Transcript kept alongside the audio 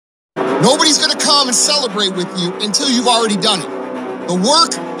Nobody's going to come and celebrate with you until you've already done it. The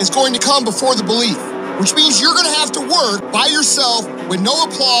work is going to come before the belief, which means you're going to have to work by yourself with no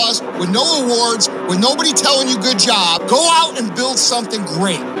applause, with no awards, with nobody telling you good job. Go out and build something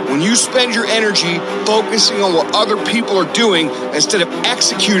great. When you spend your energy focusing on what other people are doing instead of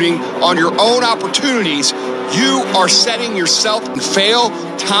executing on your own opportunities, you are setting yourself to fail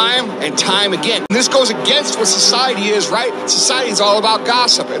time and time again. And this goes against what society is, right? Society is all about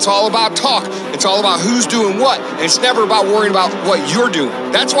gossip. It's all about talk. It's all about who's doing what. And it's never about worrying about what you're doing.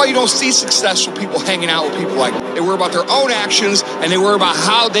 That's why you don't see successful people hanging out with people like that. They worry about their own actions and they worry about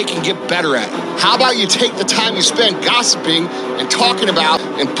how they can get better at it. How about you take the time you spend gossiping and talking about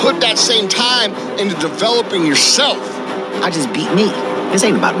and put that same time into developing yourself? I just beat me. This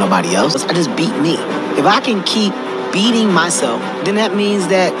ain't about nobody else. I just beat me. If I can keep beating myself, then that means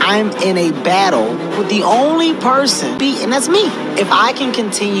that I'm in a battle with the only person beating, that's me. If I can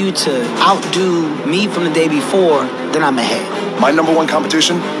continue to outdo me from the day before, then I'm ahead. My number one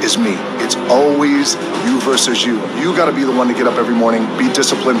competition is me. It's always you versus you. You got to be the one to get up every morning, be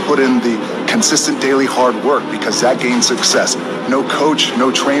disciplined, put in the consistent daily hard work, because that gains success. No coach,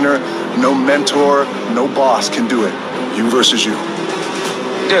 no trainer, no mentor, no boss can do it. You versus you.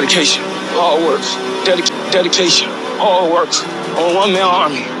 Dedication, hard work. Dedication, hard work. I'm a one-man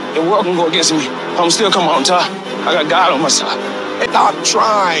army. The world can go against me. I'm still coming on top. I got God on my side. Stop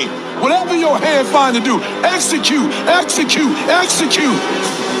trying. Whatever your hand find to do, execute, execute, execute.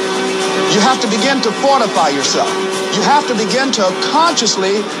 You have to begin to fortify yourself. You have to begin to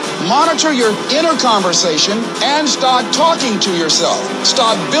consciously monitor your inner conversation and start talking to yourself.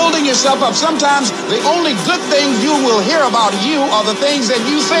 Start building yourself up. Sometimes the only good things you will hear about you are the things that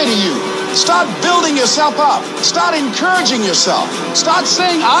you say to you. Start building yourself up. Start encouraging yourself. Start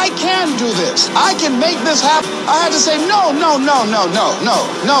saying, I can do this. I can make this happen. I had to say, no,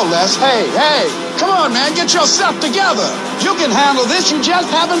 Les. Hey, come on, man. Get yourself together. You can handle this. You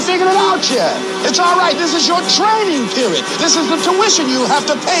just haven't figured it out yet. It's all right. This is your training period. This is the tuition you have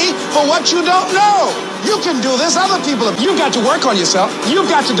to pay for what you don't know. You can do this. Other people have. You've got to work on yourself.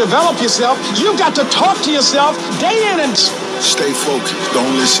 You've got to develop yourself. You've got to talk to yourself day in and Stay focused.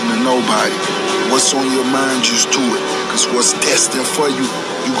 Don't listen to nobody. What's on your mind, just do it. Because what's destined for you,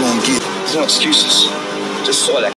 you're going to get. There's no excuses. Just saw that.